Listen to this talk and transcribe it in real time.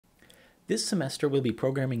This semester we'll be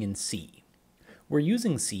programming in C. We're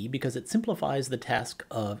using C because it simplifies the task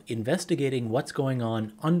of investigating what's going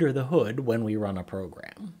on under the hood when we run a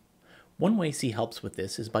program. One way C helps with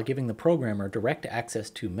this is by giving the programmer direct access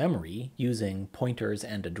to memory using pointers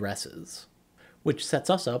and addresses, which sets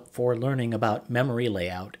us up for learning about memory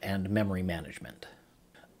layout and memory management.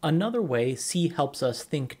 Another way C helps us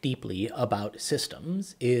think deeply about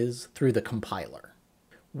systems is through the compiler.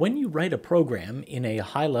 When you write a program in a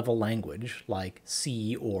high-level language like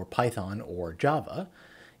C or Python or Java,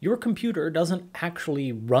 your computer doesn't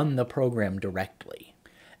actually run the program directly.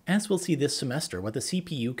 As we'll see this semester, what the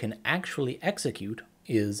CPU can actually execute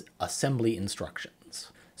is assembly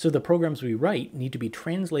instructions. So the programs we write need to be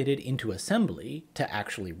translated into assembly to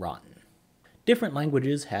actually run. Different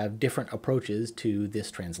languages have different approaches to this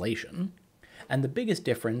translation, and the biggest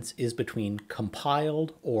difference is between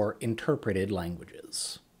compiled or interpreted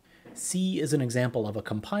languages. C is an example of a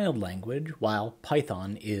compiled language, while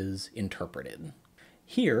Python is interpreted.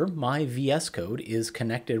 Here, my VS Code is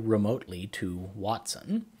connected remotely to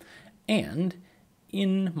Watson, and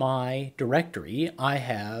in my directory I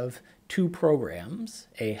have two programs,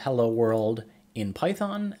 a Hello World in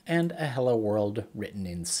Python and a Hello World written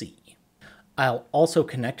in C. I'll also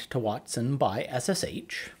connect to Watson by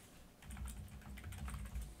SSH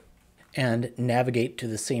and navigate to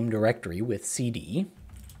the same directory with CD.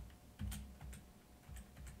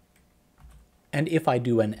 And if I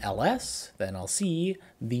do an ls, then I'll see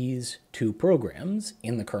these two programs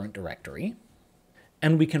in the current directory.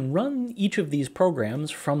 And we can run each of these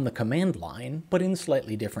programs from the command line, but in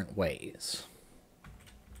slightly different ways.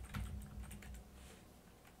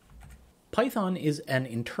 Python is an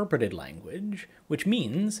interpreted language, which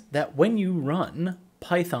means that when you run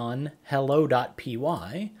python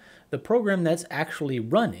hello.py, the program that's actually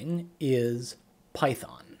running is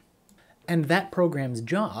Python. And that program's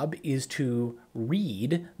job is to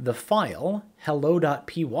read the file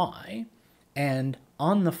hello.py and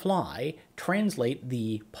on the fly translate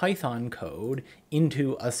the Python code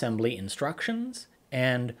into assembly instructions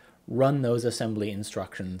and run those assembly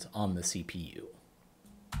instructions on the CPU.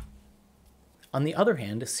 On the other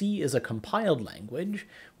hand, C is a compiled language,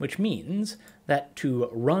 which means that to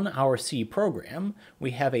run our C program,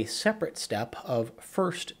 we have a separate step of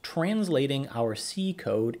first translating our C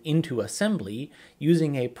code into assembly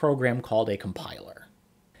using a program called a compiler.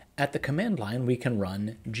 At the command line, we can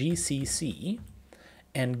run gcc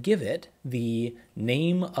and give it the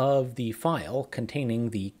name of the file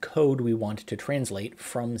containing the code we want to translate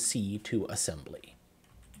from C to assembly.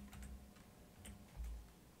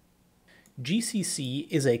 GCC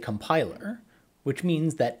is a compiler, which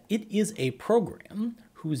means that it is a program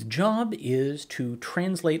whose job is to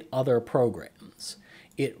translate other programs.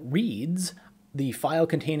 It reads the file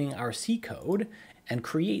containing our C code and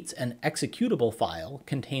creates an executable file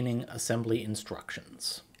containing assembly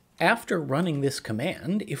instructions. After running this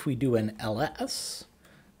command, if we do an ls,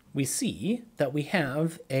 we see that we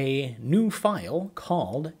have a new file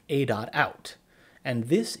called a.out. And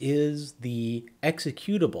this is the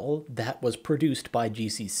executable that was produced by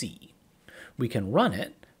GCC. We can run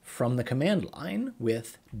it from the command line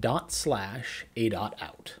with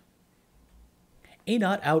 /a.out.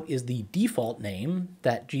 A.out is the default name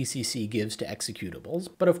that GCC gives to executables,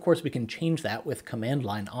 but of course we can change that with command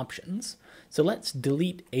line options. So let's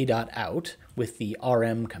delete a.out with the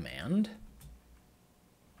rm command.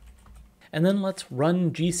 And then let's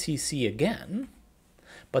run GCC again.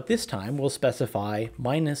 But this time we'll specify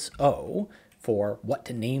 -o for what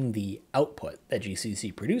to name the output that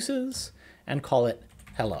GCC produces and call it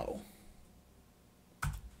hello.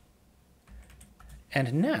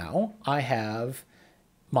 And now I have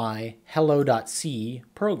my hello.c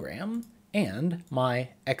program and my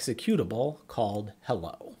executable called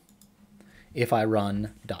hello. If I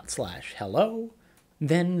run /hello,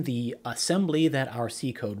 then the assembly that our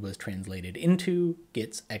C code was translated into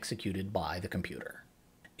gets executed by the computer.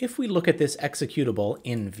 If we look at this executable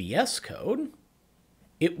in VS Code,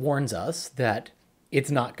 it warns us that it's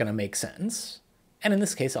not going to make sense. And in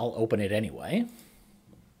this case, I'll open it anyway.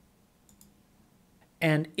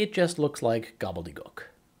 And it just looks like gobbledygook.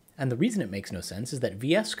 And the reason it makes no sense is that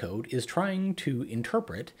VS Code is trying to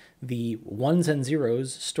interpret the ones and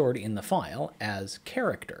zeros stored in the file as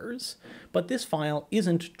characters, but this file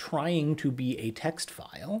isn't trying to be a text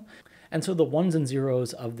file. And so the ones and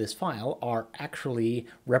zeros of this file are actually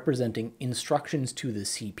representing instructions to the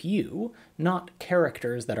CPU, not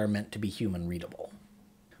characters that are meant to be human readable.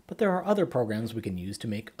 But there are other programs we can use to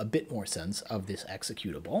make a bit more sense of this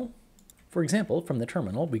executable. For example, from the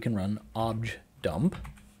terminal, we can run objdump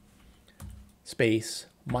space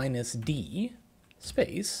 -d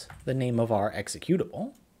space the name of our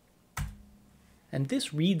executable, and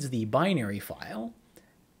this reads the binary file,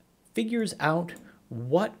 figures out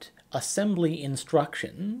what assembly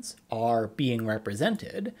instructions are being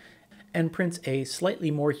represented, and prints a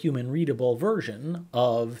slightly more human-readable version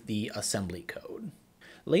of the assembly code.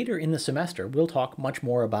 Later in the semester, we'll talk much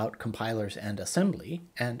more about compilers and assembly,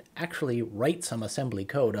 and actually write some assembly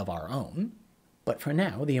code of our own. But for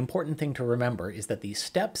now, the important thing to remember is that the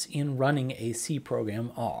steps in running a C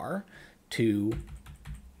program are to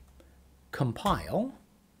compile,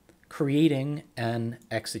 creating an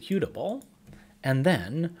executable, and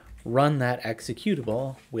then run that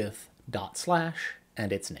executable with //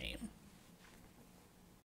 and its name.